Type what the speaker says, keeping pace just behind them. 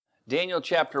Daniel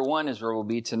chapter 1 is where we'll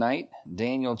be tonight.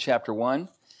 Daniel chapter 1.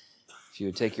 If you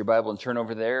would take your Bible and turn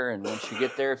over there, and once you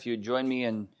get there, if you would join me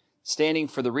in standing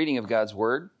for the reading of God's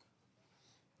Word.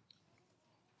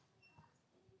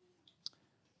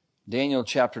 Daniel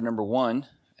chapter number 1,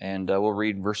 and we'll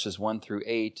read verses 1 through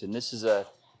 8. And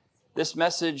this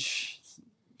message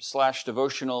 /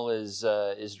 devotional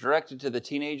is directed to the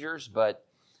teenagers, but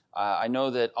I know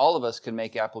that all of us can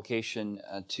make application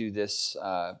to this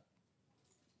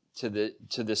to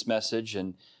this message,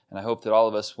 and I hope that all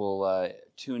of us will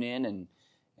tune in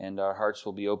and our hearts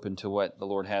will be open to what the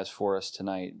Lord has for us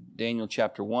tonight. Daniel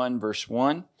chapter 1, verse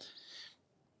 1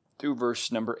 through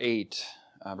verse number 8.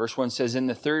 Verse 1 says, "In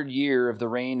the third year of the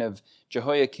reign of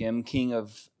Jehoiakim, king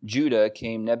of Judah,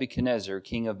 came Nebuchadnezzar,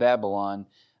 king of Babylon,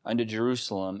 unto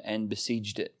Jerusalem, and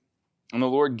besieged it. And the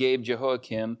Lord gave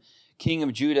Jehoiakim, king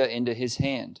of Judah, into his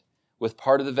hand, with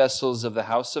part of the vessels of the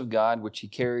house of God, which he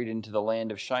carried into the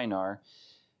land of Shinar,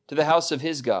 to the house of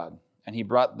his God. And he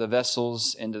brought the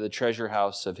vessels into the treasure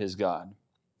house of his God.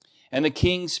 And the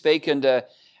king spake unto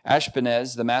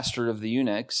Ashpenaz, the master of the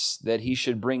eunuchs, that he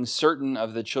should bring certain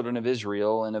of the children of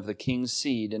Israel, and of the king's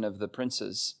seed, and of the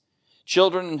princes,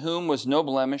 children in whom was no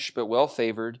blemish, but well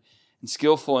favored, and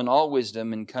skillful in all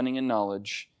wisdom, and cunning in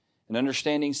knowledge, and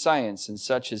understanding science, and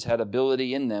such as had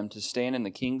ability in them to stand in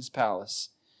the king's palace,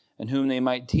 and whom they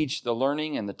might teach the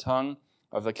learning and the tongue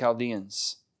of the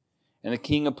Chaldeans. And the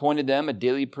king appointed them a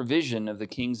daily provision of the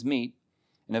king's meat,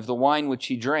 and of the wine which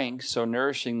he drank, so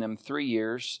nourishing them 3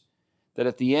 years, that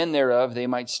at the end thereof they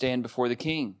might stand before the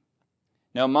king.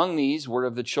 Now among these were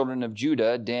of the children of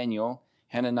Judah Daniel,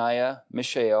 Hananiah,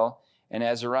 Mishael, and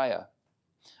Azariah,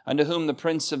 unto whom the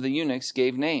prince of the eunuchs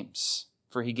gave names.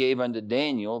 For he gave unto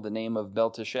Daniel the name of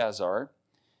Belteshazzar,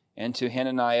 and to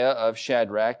Hananiah of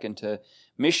Shadrach, and to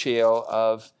Mishael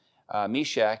of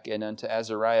Meshach, and unto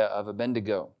Azariah of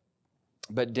Abednego.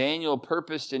 But Daniel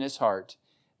purposed in his heart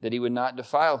that he would not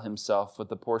defile himself with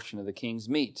the portion of the king's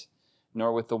meat,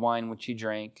 nor with the wine which he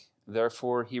drank.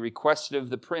 Therefore he requested of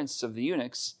the prince of the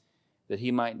eunuchs that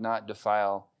he might not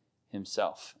defile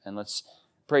himself." And let's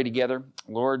pray together.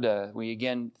 Lord, we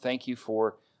again thank you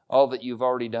for all that you've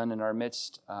already done in our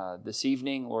midst this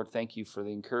evening. Lord, thank you for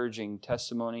the encouraging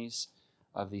testimonies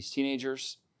of these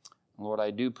teenagers. Lord,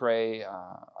 I do pray,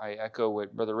 I echo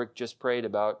what Brother Rick just prayed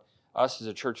about us as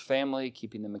a church family,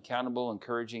 keeping them accountable,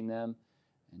 encouraging them,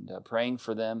 and praying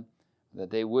for them, that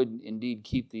they would indeed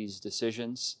keep these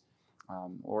decisions.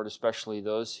 Lord, especially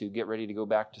those who get ready to go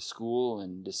back to school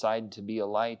and decide to be a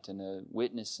light and a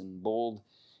witness and bold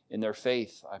in their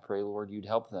faith. I pray, Lord, you'd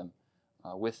help them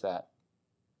with that.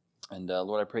 And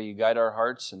Lord, I pray you guide our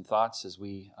hearts and thoughts as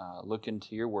we look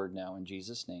into your word now in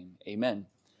Jesus' name. Amen.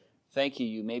 Thank you.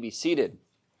 You may be seated.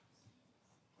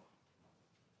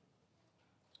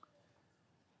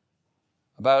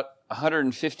 About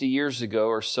 150 years ago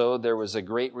or so, there was a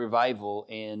great revival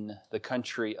in the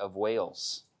country of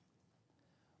Wales.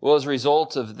 Well, as a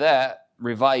result of that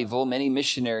revival, many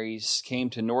missionaries came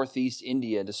to northeast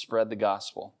India to spread the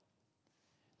gospel.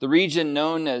 The region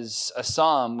known as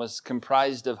Assam was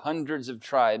comprised of hundreds of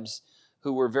tribes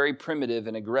who were very primitive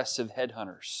and aggressive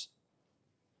headhunters.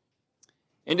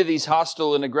 Into these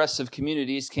hostile and aggressive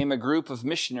communities came a group of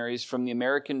missionaries from the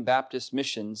American Baptist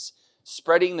Missions,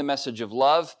 spreading the message of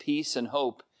love, peace, and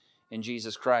hope in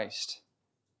Jesus Christ.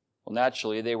 Well,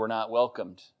 naturally, they were not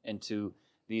welcomed into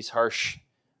these harsh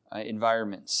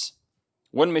environments.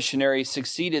 One missionary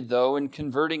succeeded, though, in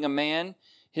converting a man,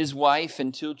 his wife,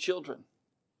 and 2 children.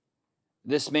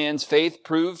 This man's faith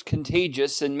proved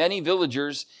contagious, and many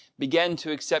villagers began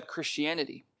to accept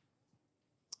Christianity.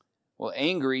 Well,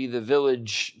 angry, the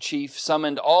village chief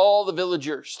summoned all the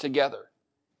villagers together.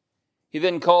 He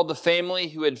then called the family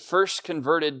who had first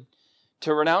converted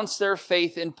to renounce their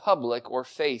faith in public or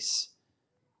face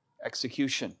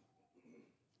execution.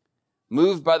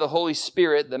 Moved by the Holy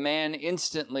Spirit, the man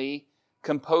instantly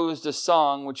composed a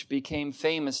song which became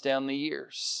famous down the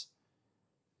years.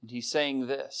 And he sang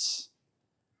this: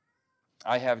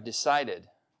 "I have decided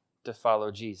to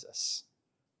follow Jesus.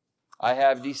 I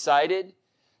have decided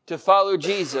to follow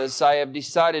Jesus. I have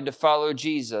decided to follow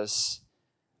Jesus.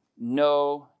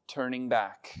 No turning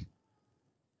back.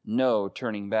 No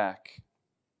turning back."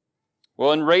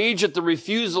 Well, enraged at the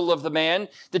refusal of the man,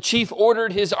 the chief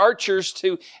ordered his archers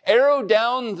to arrow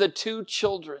down the 2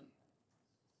 children.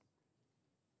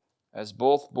 As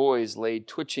both boys lay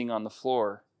twitching on the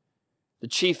floor, the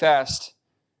chief asked,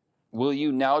 "Will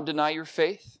you now deny your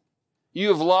faith? You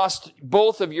have lost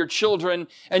both of your children,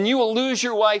 and you will lose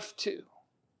your wife too."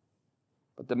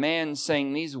 But the man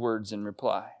sang these words in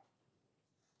reply: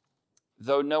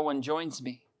 "Though no one joins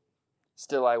me,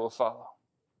 still I will follow.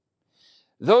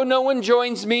 Though no one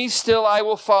joins me, still I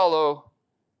will follow.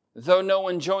 Though no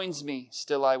one joins me,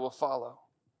 still I will follow.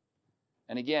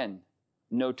 And again,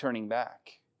 no turning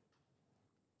back.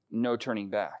 No turning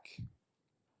back.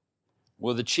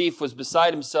 Well, the chief was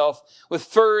beside himself with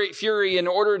fury and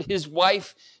ordered his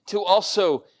wife to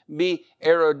also be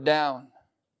arrowed down.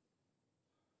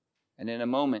 And in a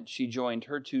moment, she joined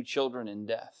her 2 children in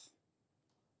death.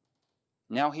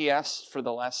 Now he asks for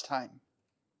the last time,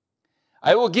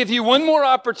 I will give you one more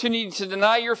opportunity to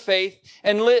deny your faith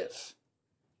and live.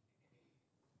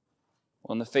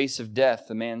 Well, in the face of death,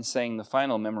 the man sang the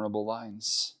final memorable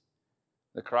lines.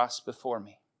 The cross before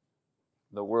me,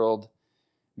 the world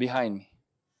behind me.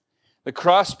 The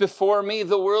cross before me,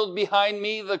 the world behind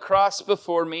me. The cross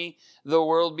before me, the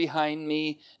world behind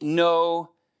me.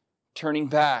 No turning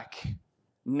back.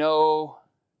 No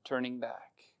turning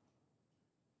back.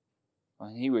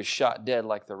 Well, he was shot dead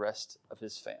like the rest of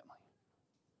his family.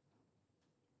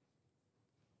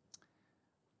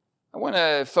 I want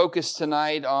to focus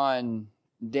tonight on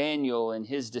Daniel and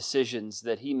his decisions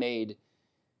that he made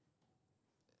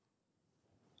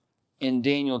in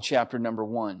Daniel chapter number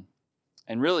 1.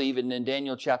 And really even in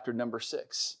Daniel chapter number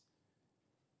 6.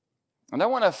 And I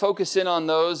want to focus in on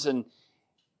those and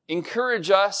encourage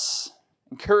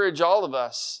all of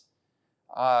us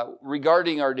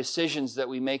regarding our decisions that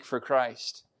we make for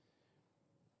Christ.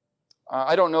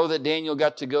 I don't know that Daniel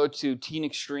got to go to Teen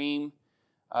Extreme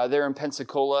there in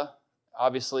Pensacola.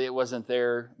 Obviously, it wasn't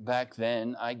there back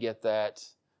then. I get that.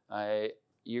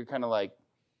 You're kind of like,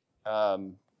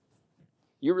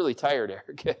 you're really tired,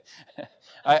 Eric.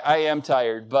 I am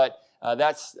tired, but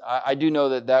I do know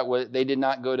that they did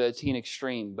not go to Teen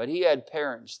Extreme, but he had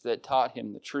parents that taught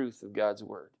him the truth of God's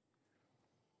Word.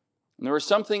 And there was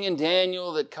something in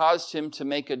Daniel that caused him to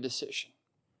make a decision.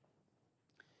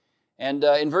 And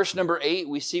in verse number 8,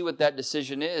 we see what that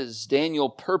decision is. Daniel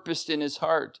purposed in his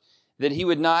heart that he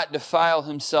would not defile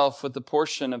himself with the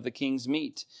portion of the king's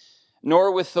meat,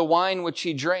 nor with the wine which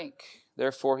he drank.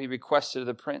 Therefore he requested of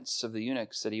the prince of the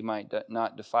eunuchs that he might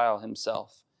not defile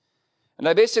himself. And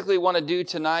I basically want to do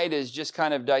tonight is just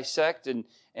kind of dissect and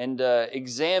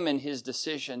examine his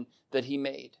decision that he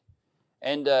made.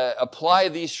 And apply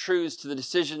these truths to the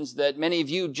decisions that many of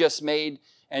you just made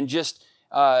and just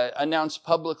announced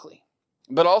publicly.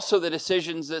 But also the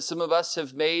decisions that some of us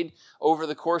have made over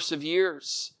the course of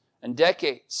years and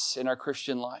decades in our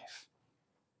Christian life.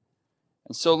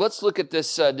 And so let's look at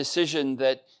this decision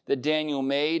that Daniel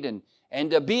made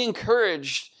and be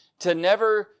encouraged to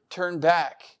never turn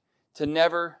back, to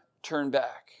never turn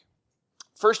back.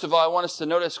 First of all, I want us to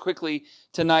notice quickly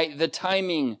tonight the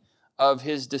timing of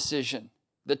his decision.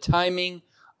 The timing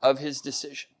of his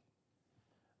decision.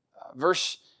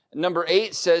 Verse number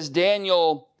 8 says,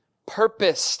 Daniel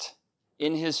purposed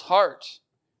in his heart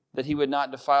that he would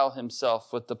not defile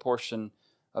himself with the portion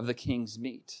of the king's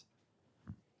meat.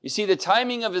 You see, the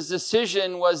timing of his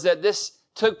decision was that this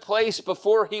took place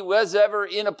before he was ever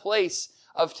in a place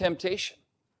of temptation.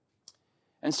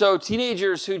 And so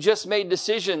teenagers who just made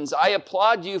decisions, I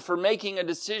applaud you for making a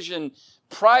decision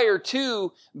prior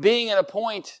to being at a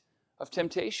point of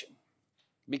temptation.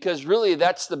 Because really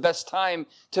that's the best time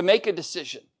to make a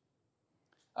decision.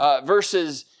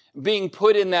 Versus being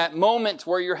put in that moment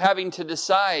where you're having to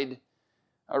decide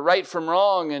right from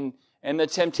wrong and the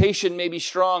temptation may be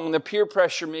strong and the peer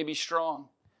pressure may be strong.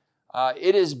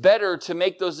 It is better to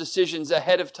make those decisions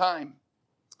ahead of time.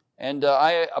 And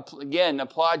I, again,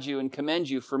 applaud you and commend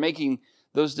you for making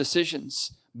those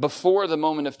decisions before the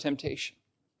moment of temptation.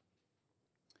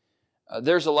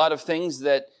 There's a lot of things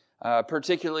that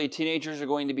particularly teenagers are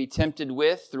going to be tempted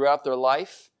with throughout their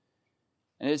life.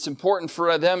 And it's important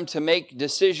for them to make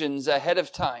decisions ahead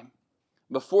of time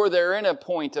before they're in a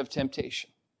point of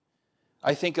temptation.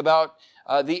 I think about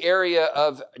the area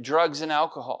of drugs and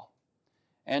alcohol.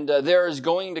 And there is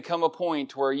going to come a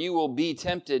point where you will be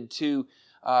tempted to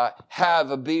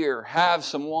have a beer, have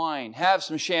some wine, have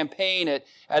some champagne at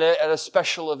a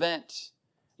special event.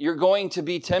 You're going to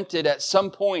be tempted at some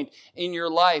point in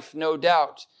your life, no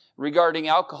doubt, regarding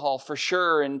alcohol for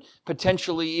sure, and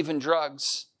potentially even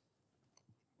drugs.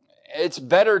 It's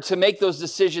better to make those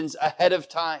decisions ahead of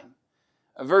time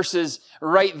versus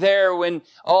right there when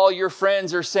all your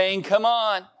friends are saying, come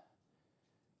on,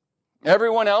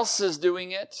 everyone else is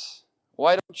doing it.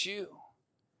 Why don't you?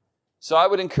 So I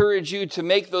would encourage you to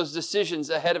make those decisions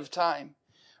ahead of time.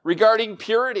 Regarding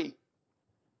purity,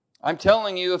 I'm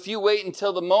telling you, if you wait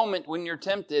until the moment when you're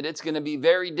tempted, it's going to be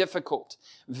very difficult,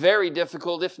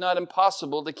 if not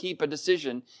impossible, to keep a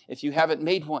decision if you haven't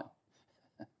made one.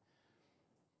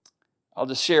 I'll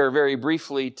just share very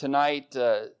briefly tonight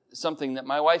something that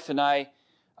my wife and I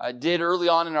did early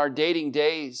on in our dating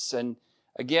days. And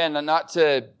again, not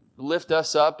to lift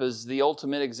us up as the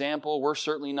ultimate example. We're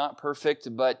certainly not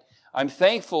perfect, but I'm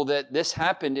thankful that this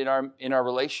happened in our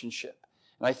relationship.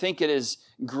 And I think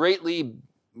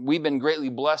we've been greatly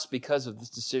blessed because of this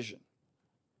decision.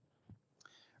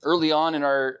 Early on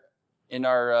in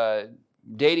our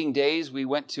dating days, we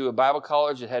went to a Bible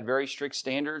college that had very strict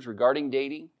standards regarding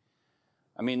dating.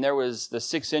 I mean, there was the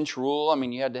 6-inch rule. I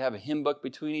mean, you had to have a hymn book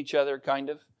between each other, kind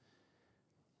of.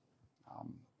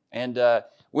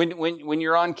 When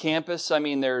you're on campus, I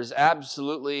mean, there's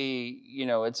absolutely,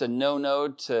 it's a no-no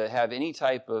to have any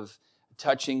type of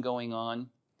touching going on.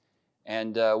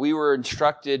 And we were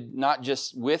instructed not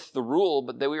just with the rule,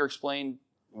 but that we were explained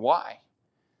why.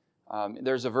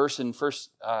 There's a verse in 1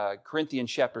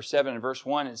 Corinthians chapter 7 and verse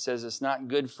 1. It says it's not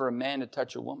good for a man to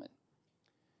touch a woman.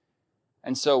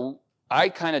 And so I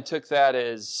kind of took that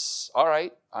as, all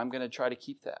right, I'm going to try to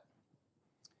keep that.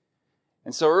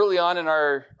 And so early on in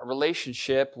our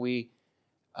relationship,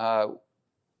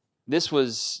 this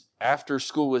was after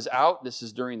school was out. This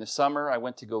is during the summer. I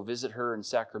went to go visit her in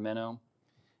Sacramento.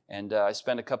 And I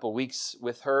spent a couple weeks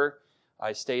with her.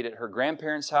 I stayed at her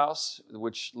grandparents' house,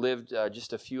 which lived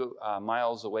just a few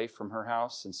miles away from her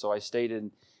house. And so I stayed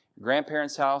in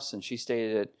grandparents' house, and she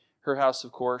stayed at her house,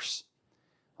 of course.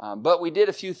 But we did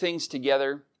a few things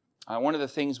together. One of the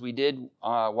things we did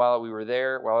while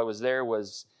I was there,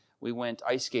 was we went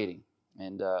ice skating.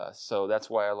 And so that's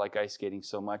why I like ice skating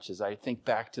so much, as I think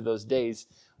back to those days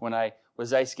when I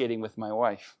was ice skating with my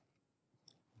wife,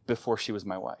 before she was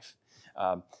my wife.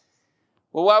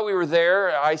 Well, while we were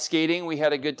there ice skating, we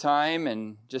had a good time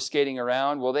and just skating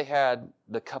around. Well, they had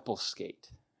the couple skate,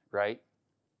 right?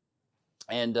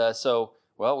 And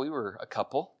we were a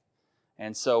couple.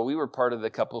 And so we were part of the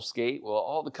couple skate. Well,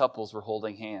 all the couples were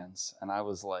holding hands. And I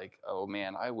was like, oh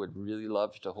man, I would really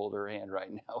love to hold her hand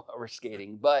right now while we're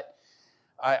skating. But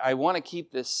I want to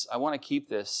keep this.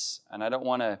 And I don't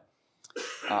want to,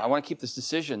 I want to keep this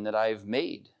decision that I've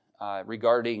made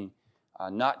regarding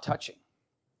not touching.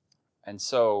 And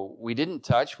so we didn't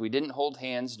touch. We didn't hold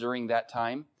hands during that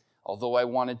time, although I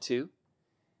wanted to.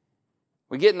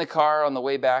 We get in the car on the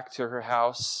way back to her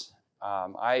house.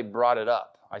 I brought it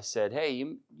up. I said, hey,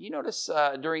 you notice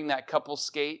during that couple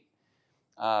skate,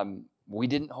 we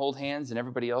didn't hold hands and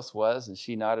everybody else was? And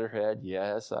she nodded her head.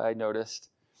 Yes, I noticed.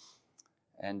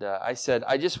 And I said,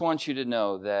 I just want you to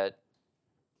know that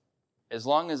as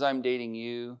long as I'm dating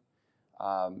you,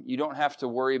 you don't have to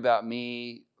worry about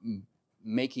me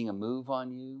making a move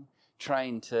on you,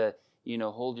 trying to,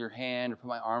 hold your hand or put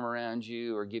my arm around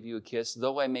you or give you a kiss,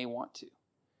 though I may want to.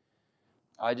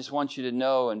 I just want you to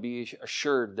know and be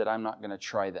assured that I'm not going to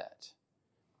try that.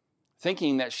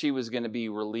 Thinking that she was going to be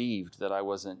relieved that I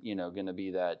wasn't, going to be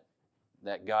that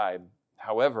guy.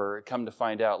 However, come to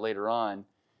find out later on,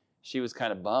 she was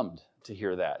kind of bummed to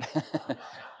hear that.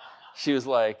 She was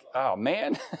like, oh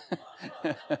man.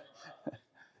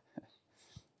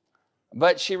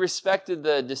 But she respected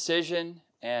the decision,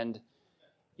 and,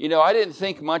 I didn't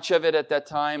think much of it at that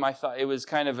time. I thought it was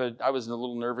I was a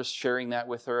little nervous sharing that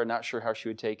with her. I'm not sure how she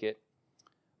would take it.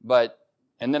 But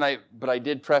I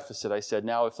did preface it. I said,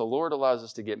 now, if the Lord allows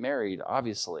us to get married,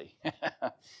 obviously,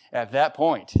 at that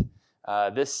point,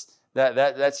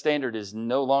 that standard is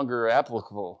no longer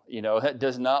applicable. It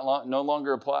does no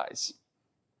longer applies.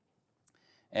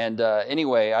 And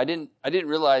anyway, I didn't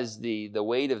realize the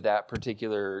weight of that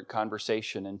particular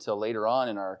conversation until later on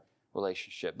in our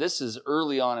relationship. This is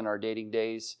early on in our dating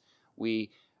days.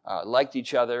 We liked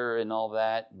each other and all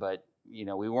that, but we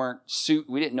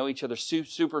didn't know each other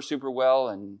super well.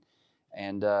 And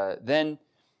then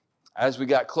as we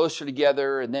got closer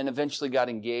together, and then eventually got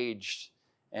engaged,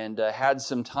 and had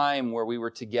some time where we were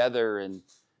together, and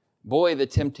boy, the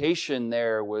temptation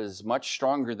there was much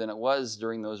stronger than it was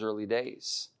during those early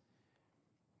days.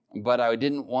 But I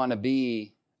didn't want to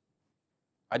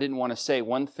say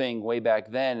one thing way back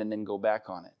then and then go back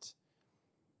on it.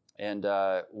 And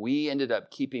we ended up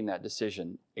keeping that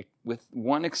decision with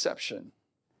one exception.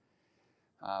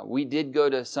 We did go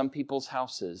to some people's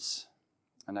houses,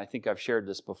 and I think I've shared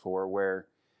this before, where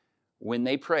when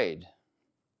they prayed,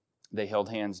 they held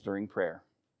hands during prayer.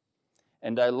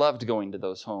 And I loved going to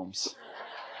those homes.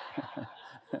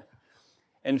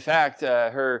 In fact,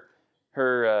 her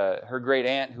great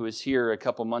aunt who was here a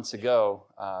couple months ago,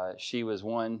 she was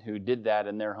one who did that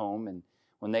in their home. And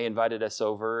when they invited us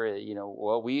over,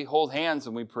 we hold hands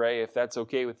when we pray, if that's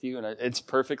okay with you. And it's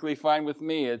perfectly fine with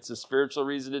me. It's a spiritual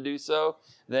reason to do so.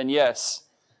 Then yes,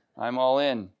 I'm all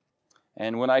in.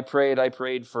 And when I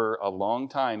prayed for a long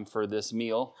time for this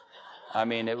meal. I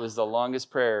mean, it was the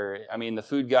longest prayer. I mean, the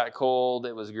food got cold.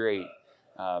 It was great.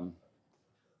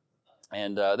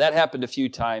 And that happened a few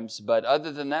times, but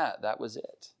other than that, that was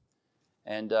it.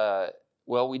 And,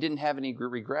 we didn't have any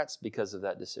regrets because of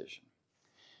that decision.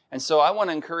 And so I want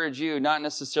to encourage you not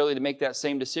necessarily to make that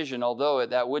same decision, although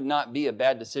that would not be a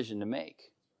bad decision to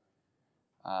make.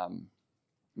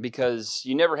 Because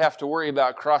you never have to worry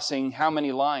about crossing how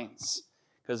many lines.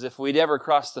 Because if we'd ever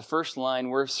crossed the first line,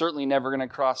 we're certainly never going to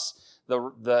cross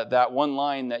that one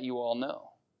line that you all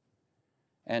know.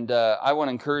 And I want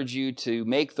to encourage you to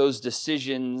make those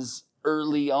decisions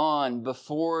early on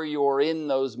before you're in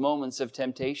those moments of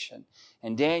temptation.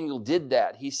 And Daniel did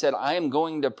that. He said, I am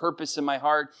going to purpose in my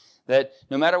heart that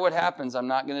no matter what happens, I'm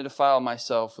not going to defile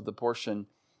myself with the portion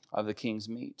of the king's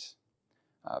meat.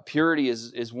 Purity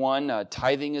is one.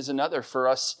 Tithing is another for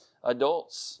us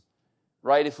adults.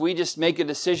 Right? If we just make a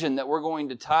decision that we're going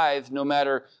to tithe, no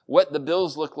matter what the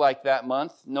bills look like that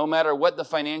month, no matter what the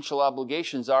financial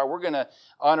obligations are, we're going to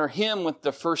honor Him with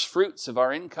the first fruits of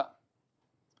our income.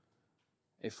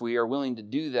 If we are willing to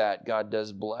do that, God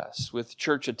does bless. With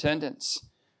church attendance,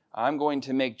 I'm going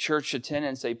to make church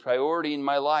attendance a priority in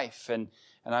my life, and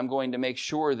I'm going to make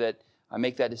sure that I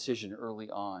make that decision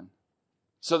early on.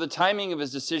 So the timing of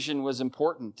his decision was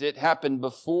important. It happened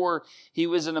before he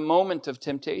was in a moment of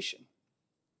temptation.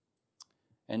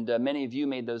 And many of you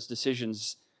made those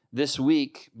decisions this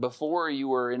week before you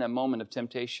were in a moment of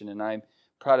temptation, and I'm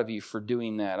proud of you for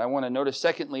doing that. I want to notice,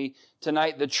 secondly,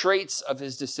 tonight, the traits of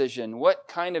his decision. What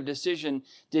kind of decision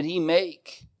did he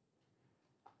make?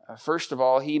 First of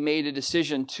all, he made a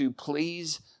decision to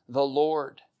please the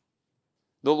Lord.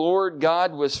 The Lord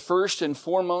God was first and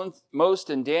foremost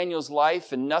in Daniel's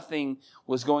life, and nothing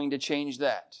was going to change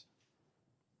that.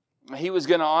 He was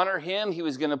going to honor Him. He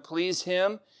was going to please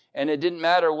Him. And it didn't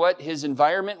matter what his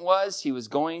environment was, he was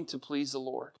going to please the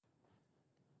Lord.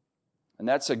 And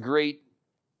that's a great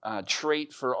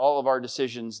trait for all of our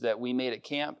decisions that we made at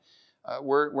camp.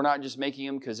 We're not just making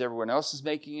them because everyone else is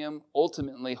making them.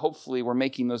 Ultimately, hopefully, we're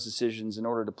making those decisions in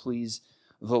order to please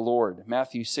the Lord.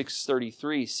 Matthew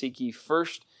 6:33, seek ye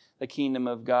first the kingdom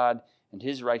of God and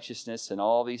His righteousness, and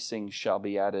all these things shall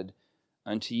be added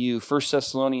unto you. 1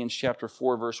 Thessalonians chapter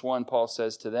 4, verse 1, Paul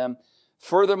says to them,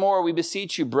 furthermore, we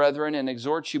beseech you, brethren, and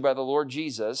exhort you by the Lord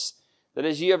Jesus, that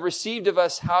as ye have received of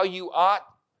us how you ought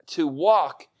to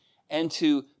walk and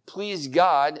to please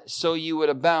God, so you would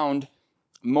abound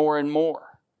more and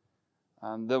more.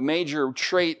 The major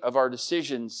trait of our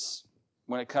decisions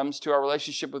when it comes to our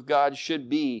relationship with God should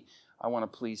be, I want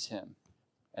to please Him.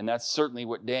 And that's certainly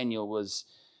what Daniel was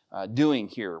doing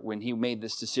here when he made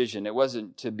this decision. It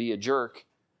wasn't to be a jerk.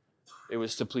 It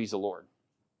was to please the Lord.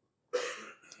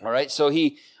 All right, so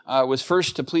he was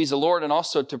first to please the Lord and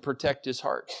also to protect his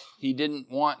heart. He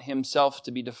didn't want himself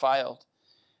to be defiled.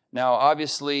 Now,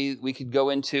 obviously, we could go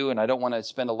into, and I don't want to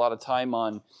spend a lot of time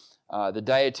on the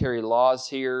dietary laws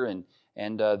here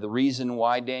and the reason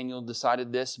why Daniel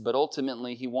decided this, but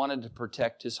ultimately he wanted to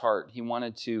protect his heart. He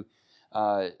wanted to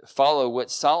follow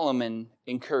what Solomon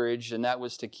encouraged, and that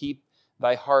was to keep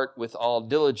thy heart with all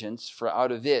diligence, for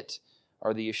out of it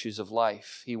are the issues of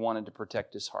life. He wanted to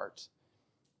protect his heart.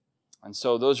 And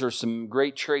so those are some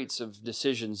great traits of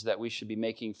decisions that we should be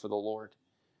making for the Lord.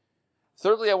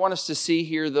 Thirdly, I want us to see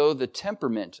here, though, the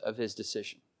temperament of his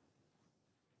decision.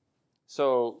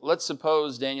 So let's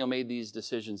suppose Daniel made these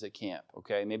decisions at camp,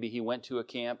 okay? Maybe he went to a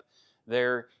camp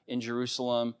there in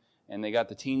Jerusalem, and they got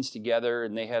the teens together,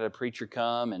 and they had a preacher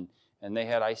come, and they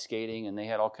had ice skating, and they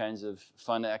had all kinds of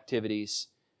fun activities.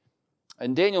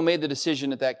 And Daniel made the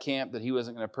decision at that camp that he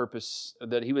wasn't going to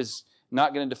that he was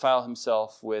not going to defile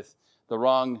himself with the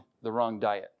wrong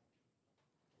diet.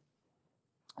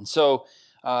 And so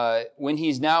when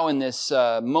he's now in this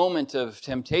moment of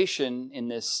temptation, in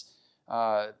this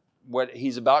what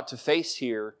he's about to face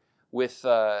here with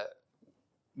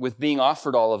being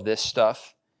offered all of this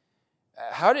stuff,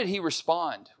 how did he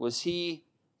respond? Was he,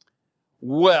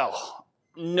 well,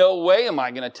 no way am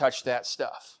I going to touch that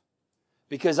stuff,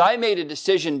 because I made a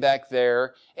decision back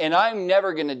there and I'm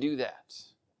never going to do that?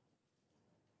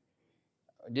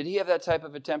 Did he have that type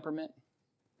of a temperament?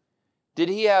 Did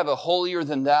he have a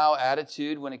holier-than-thou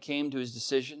attitude when it came to his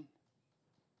decision?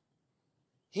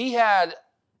 He had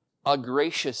a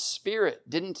gracious spirit,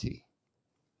 didn't he?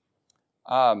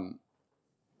 One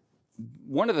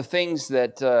of the things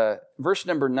that, verse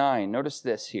number 9, notice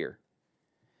this here.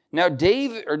 Now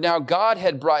God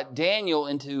had brought Daniel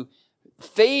into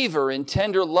favor and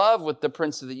tender love with the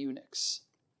prince of the eunuchs.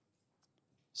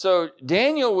 So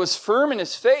Daniel was firm in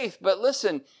his faith, but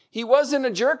listen, he wasn't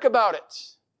a jerk about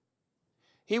it.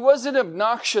 He wasn't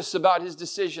obnoxious about his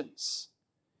decisions.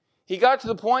 He got to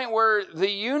the point where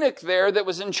the eunuch there that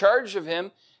was in charge of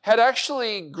him had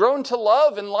actually grown to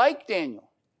love and like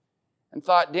Daniel and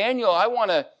thought, Daniel, I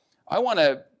want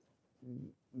to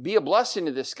be a blessing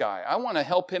to this guy. I want to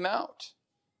help him out.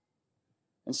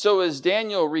 And so as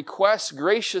Daniel requests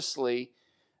graciously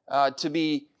to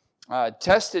be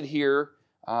tested here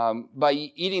by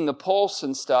eating the pulse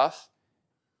and stuff,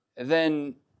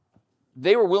 then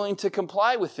they were willing to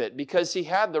comply with it because he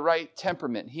had the right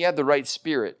temperament. He had the right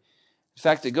spirit. In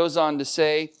fact, it goes on to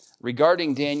say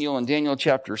regarding Daniel in Daniel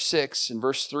chapter 6 and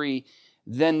verse 3,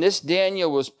 then this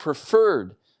Daniel was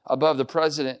preferred above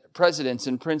the presidents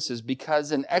and princes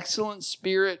because an excellent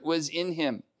spirit was in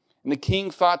him, and the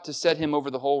king thought to set him over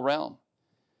the whole realm.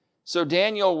 So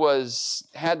Daniel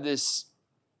had this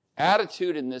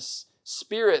attitude and this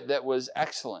spirit that was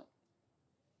excellent.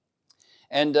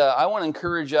 And I want to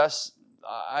encourage us.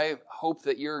 I hope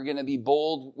that you're going to be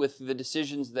bold with the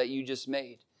decisions that you just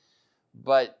made.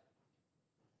 And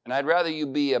I'd rather you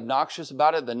be obnoxious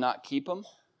about it than not keep them.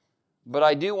 But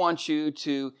I do want you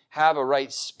to have a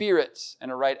right spirit and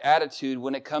a right attitude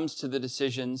when it comes to the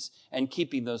decisions and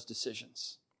keeping those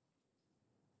decisions.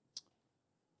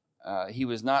 He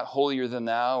was not holier than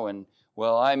thou and,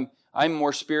 well, I'm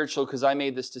more spiritual because I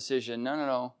made this decision.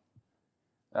 No.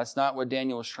 That's not what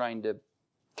Daniel was trying to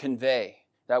convey.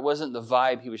 That wasn't the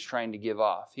vibe he was trying to give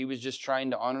off. He was just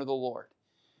trying to honor the Lord.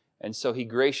 And so he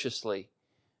graciously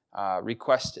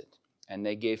requested, and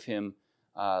they gave him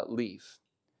leave.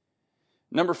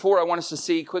 Number 4, I want us to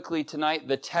see quickly tonight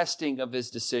the testing of his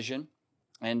decision.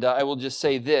 And I will just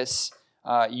say this,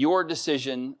 your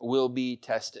decision will be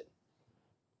tested.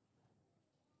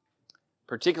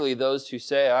 Particularly those who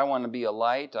say, I want to be a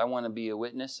light, I want to be a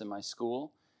witness in my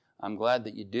school. I'm glad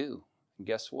that you do. And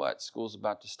guess what? School's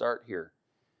about to start here.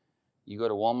 You go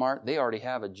to Walmart, they already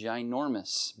have a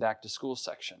ginormous back-to-school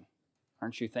section.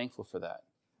 Aren't you thankful for that?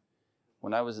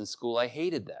 When I was in school, I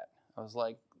hated that. I was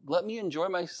like, let me enjoy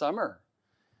my summer.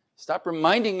 Stop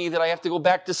reminding me that I have to go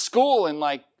back to school in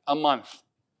like a month.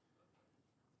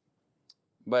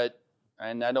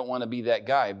 And I don't want to be that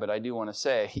guy, but I do want to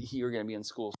say you're going to be in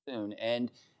school soon.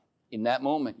 And in that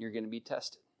moment, you're going to be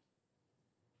tested.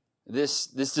 This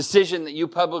decision that you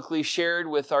publicly shared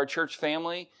with our church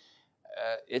family,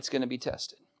 it's going to be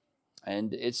tested.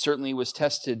 And it certainly was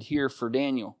tested here for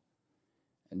Daniel.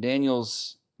 And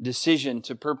Daniel's decision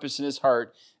to purpose in his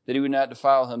heart that he would not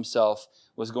defile himself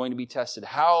was going to be tested.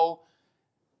 How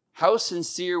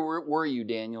sincere were you,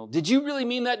 Daniel? Did you really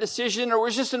mean that decision, or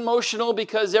was it just emotional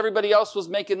because everybody else was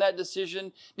making that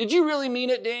decision? Did you really mean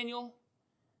it, Daniel?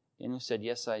 Daniel said,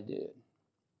 yes, I did.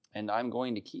 And I'm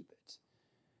going to keep it.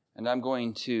 And I'm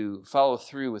going to follow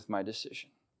through with my decision.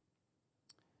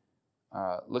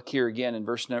 Look here again in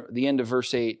the end of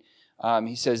verse 8.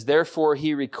 He says, therefore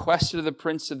he requested of the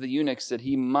prince of the eunuchs that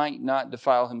he might not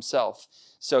defile himself.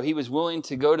 So he was willing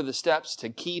to go to the steps to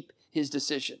keep his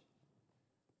decision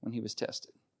when he was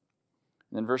tested.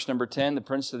 And then verse number 10, the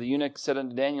prince of the eunuchs said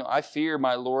unto Daniel, I fear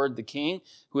my lord the king,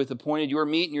 who hath appointed your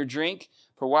meat and your drink,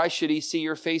 for why should he see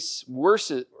your faces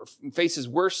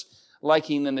worse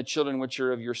liking than the children which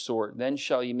are of your sort? Then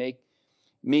shall ye make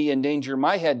me endanger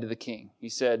my head to the king. He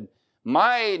said,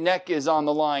 my neck is on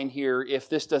the line here if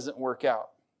this doesn't work out.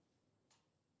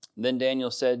 Then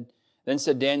said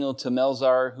Daniel to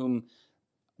Melzar, whom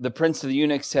the prince of the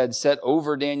eunuchs had set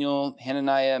over Daniel,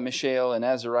 Hananiah, Mishael, and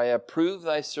Azariah, prove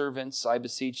thy servants, I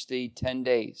beseech thee, 10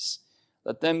 days.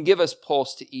 Let them give us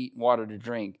pulse to eat, water to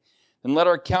drink. And let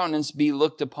our countenance be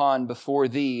looked upon before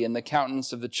thee, and the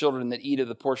countenance of the children that eat of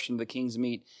the portion of the king's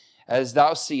meat, as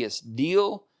thou seest.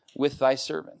 Deal with thy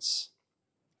servants.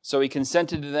 So he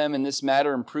consented to them in this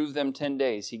matter and proved them 10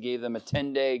 days. He gave them a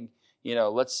 10-day,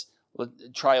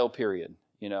 trial period,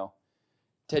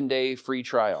 10-day free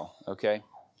trial, okay?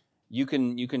 You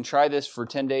can try this for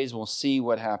 10 days. We'll see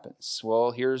what happens.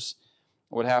 Well, here's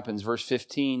what happens. Verse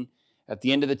 15, at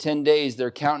the end of the 10 days, their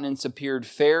countenance appeared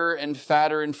fairer and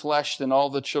fatter in flesh than all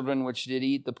the children which did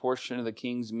eat the portion of the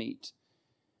king's meat.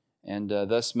 And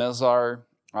thus Melzar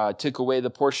took away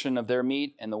the portion of their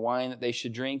meat and the wine that they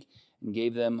should drink, and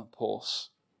gave them pulse.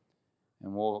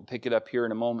 And we'll pick it up here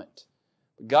in a moment.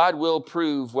 But God will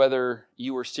prove whether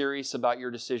you were serious about your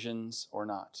decisions or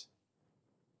not.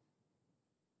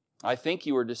 I think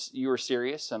you were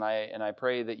serious, and I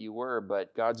pray that you were,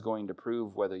 but God's going to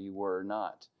prove whether you were or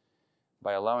not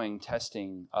by allowing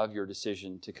testing of your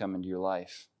decision to come into your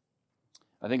life.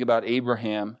 I think about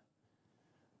Abraham.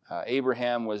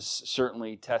 Abraham was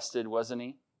certainly tested, wasn't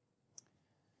he?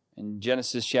 In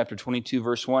Genesis chapter 22,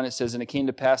 verse 1, it says, and it came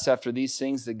to pass after these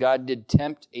things that God did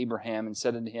tempt Abraham and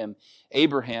said unto him,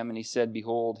 Abraham, and he said,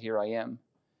 behold, here I am.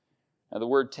 Now the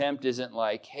word tempt isn't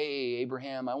like, hey,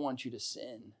 Abraham, I want you to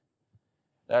sin.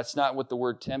 That's not what the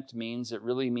word tempt means. It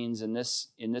really means in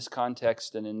this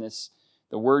context and in this,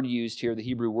 the word used here, the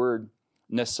Hebrew word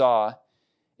nasa,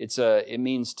 it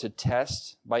means to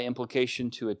test, by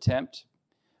implication to attempt,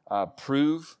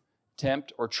 prove,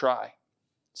 tempt, or try.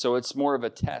 So it's more of a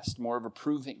test, more of a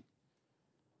proving.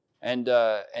 And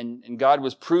God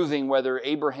was proving whether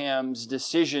Abraham's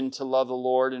decision to love the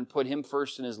Lord and put Him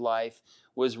first in his life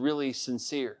was really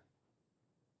sincere.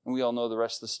 And we all know the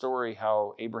rest of the story,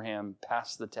 how Abraham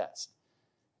passed the test.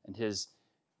 And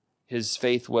his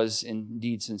faith was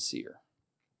indeed sincere.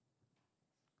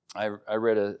 I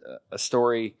read a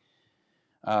story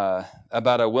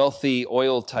about a wealthy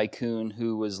oil tycoon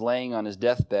who was laying on his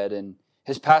deathbed, and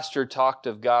his pastor talked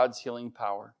of God's healing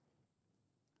power.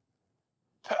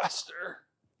 "Pastor,"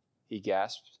 he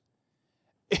gasped,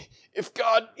 "if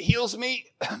God heals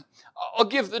me, I'll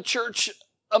give the church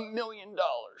 $1 million.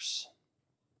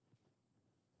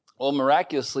 Well,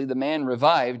 miraculously, the man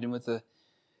revived, and with a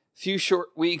few short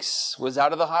weeks was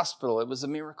out of the hospital. It was a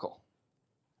miracle.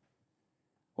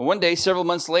 Well, one day, several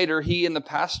months later, he and the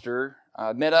pastor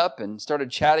met up and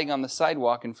started chatting on the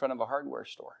sidewalk in front of a hardware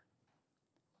store.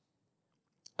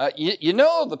 You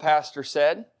know, the pastor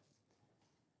said,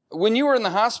 when you were in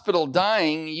the hospital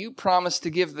dying, you promised to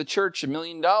give the church $1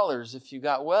 million if you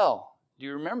got well. Do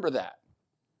you remember that?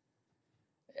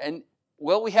 And,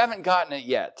 well, we haven't gotten it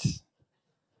yet.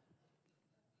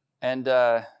 And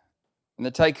the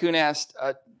tycoon asked,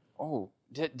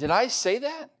 did I say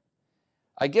that?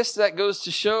 I guess that goes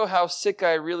to show how sick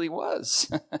I really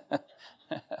was.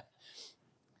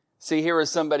 See, here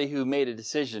was somebody who made a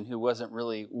decision who wasn't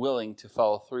really willing to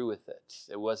follow through with it.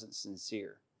 It wasn't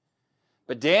sincere.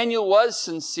 But Daniel was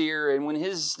sincere, and when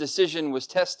his decision was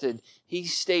tested, he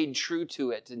stayed true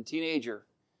to it. And teenager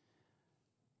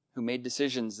who made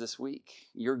decisions this week,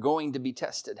 you're going to be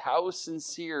tested. How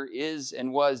sincere is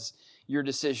and was your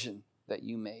decision that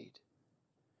you made?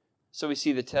 So we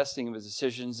see the testing of his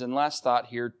decisions. And last thought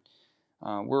here,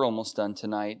 we're almost done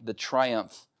tonight, the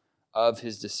triumph of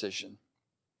his decision.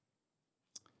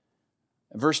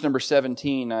 Verse number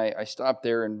 17, I stopped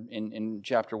there in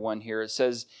chapter 1 here. It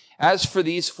says, "As for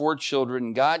these 4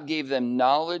 children, God gave them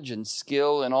knowledge and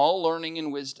skill and all learning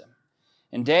and wisdom.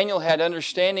 And Daniel had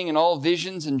understanding in all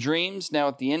visions and dreams. Now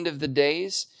at the end of the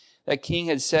days, that king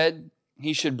had said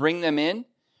he should bring them in.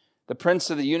 The prince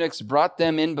of the eunuchs brought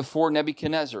them in before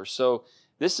Nebuchadnezzar." So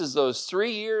this is those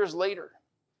 3 years later.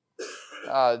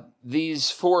 These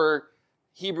 4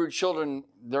 Hebrew children,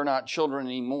 they're not children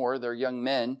anymore, they're young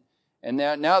men. And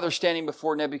now they're standing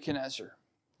before Nebuchadnezzar.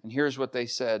 And here's what they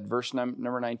said. Verse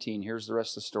number 19. Here's the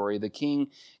rest of the story. "The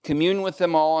king communed with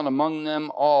them all, and among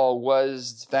them all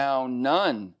was found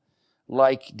none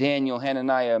like Daniel,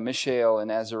 Hananiah, Mishael,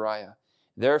 and Azariah.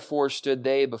 Therefore stood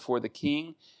they before the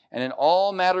king, and in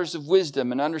all matters of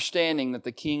wisdom and understanding that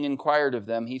the king inquired of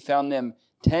them, he found them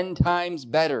 10 times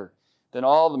better than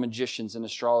all the magicians and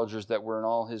astrologers that were in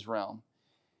all his realm.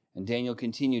 And Daniel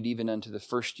continued even unto the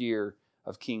first year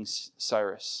of King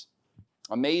Cyrus."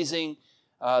 Amazing,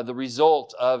 the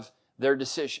result of their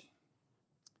decision.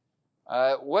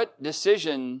 What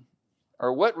decision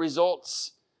or what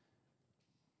results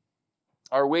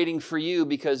are waiting for you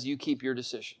because you keep your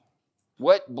decision?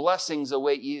 What blessings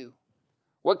await you?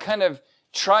 What kind of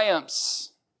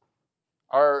triumphs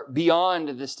are beyond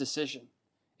this decision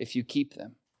if you keep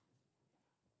them?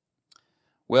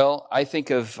 Well, I think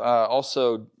of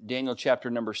also Daniel chapter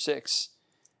number 6.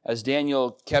 As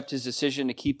Daniel kept his decision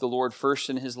to keep the Lord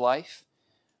first in his life.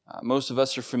 Most of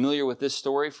us are familiar with this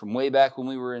story from way back when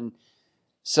we were in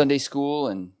Sunday school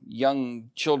and young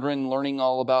children learning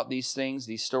all about these things,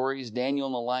 these stories. Daniel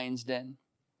in the lion's den.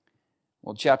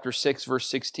 Well, chapter 6, verse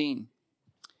 16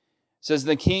 says,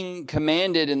 "The king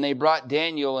commanded, and they brought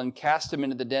Daniel and cast him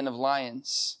into the den of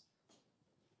lions."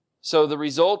 So the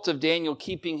result of Daniel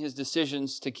keeping his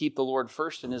decisions to keep the Lord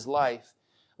first in his life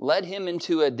led him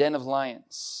into a den of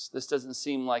lions. This doesn't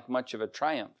seem like much of a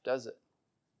triumph, does it?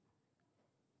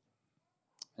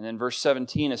 And then verse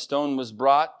 17, "A stone was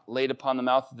brought, laid upon the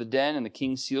mouth of the den, and the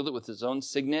king sealed it with his own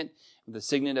signet, with the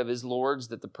signet of his lords,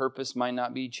 that the purpose might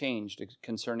not be changed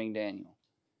concerning Daniel."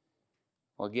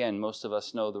 Well, again, most of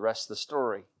us know the rest of the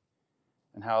story,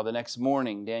 and how the next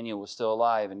morning Daniel was still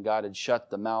alive, and God had shut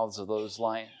the mouths of those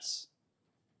lions.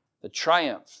 The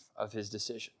triumph of his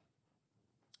decision.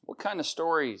 What kind of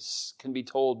stories can be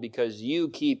told because you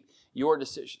keep your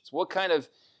decisions? What kind of,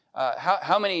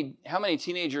 how many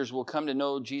teenagers will come to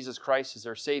know Jesus Christ as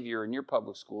their Savior in your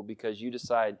public school because you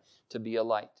decide to be a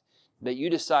light? That you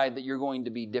decide that you're going to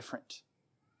be different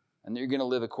and that you're going to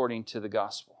live according to the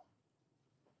gospel.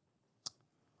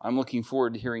 I'm looking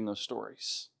forward to hearing those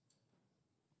stories.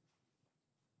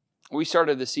 We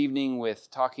started this evening with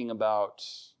talking about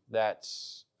that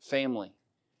family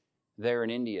there in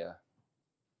India.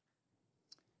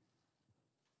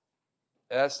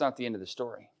 That's not the end of the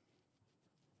story.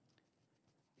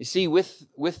 You see,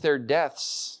 with their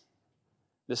deaths,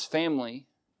 this family,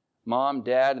 mom,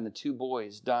 dad, and the two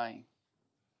boys dying,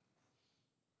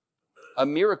 a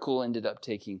miracle ended up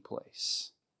taking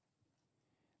place.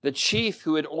 The chief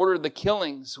who had ordered the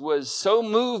killings was so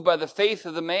moved by the faith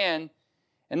of the man,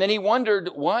 and then he wondered,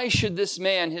 why should this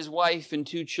man, his wife, and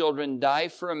two children die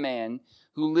for a man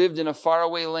who lived in a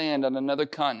faraway land on another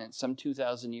continent some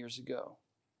 2,000 years ago?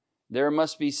 There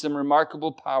must be some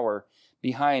remarkable power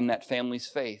behind that family's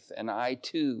faith, and I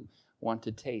too want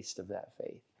a taste of that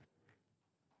faith.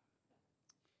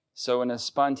 So in a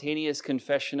spontaneous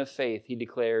confession of faith, he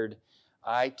declared,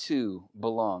 I too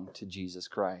belong to Jesus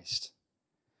Christ.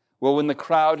 Well, when the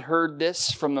crowd heard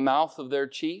this from the mouth of their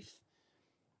chief,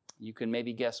 you can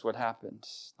maybe guess what happened.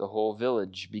 The whole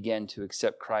village began to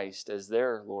accept Christ as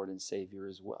their Lord and Savior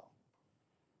as well.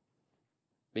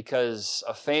 Because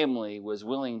a family was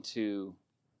willing to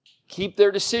keep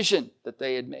their decision that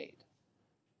they had made.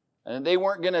 And they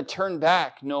weren't going to turn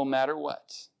back no matter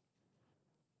what.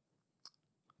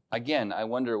 Again, I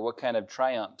wonder what kind of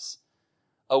triumphs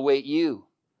await you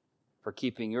for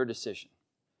keeping your decision.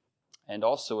 And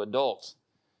also adult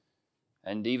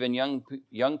and even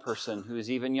young person who is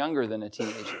even younger than a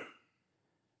teenager.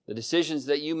 The decisions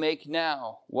that you make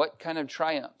now, what kind of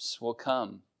triumphs will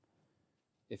come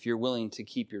if you're willing to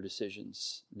keep your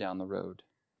decisions down the road?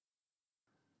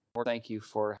 Lord, thank you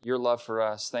for your love for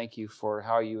us. Thank you for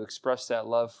how you expressed that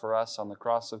love for us on the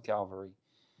cross of Calvary.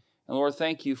 And Lord,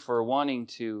 thank you for wanting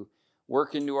to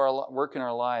work in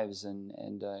our lives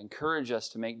and encourage us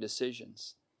to make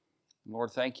decisions. And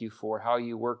Lord, thank you for how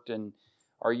you worked in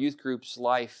our youth group's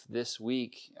life this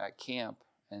week at camp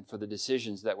and for the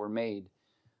decisions that were made.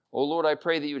 Oh Lord, I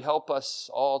pray that you would help us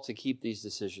all to keep these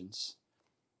decisions.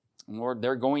 And Lord,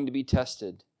 they're going to be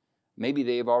tested. Maybe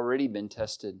they have already been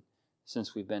tested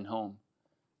since we've been home.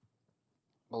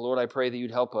 But Lord, I pray that you'd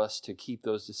help us to keep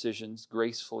those decisions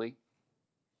gracefully,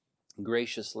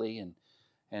 graciously,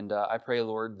 and I pray,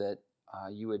 Lord, that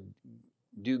you would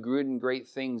do good and great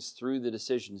things through the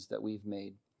decisions that we've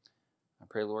made. I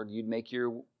pray, Lord, you'd make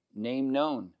your name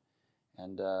known,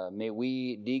 and may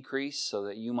we decrease so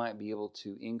that you might be able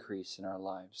to increase in our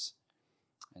lives.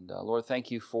 And Lord,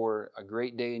 thank you for a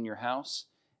great day in your house,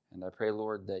 and I pray,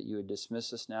 Lord, that you would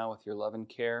dismiss us now with your love and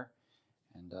care,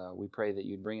 and we pray that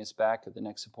you'd bring us back at the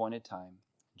next appointed time.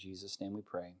 In Jesus' name we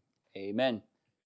pray. Amen.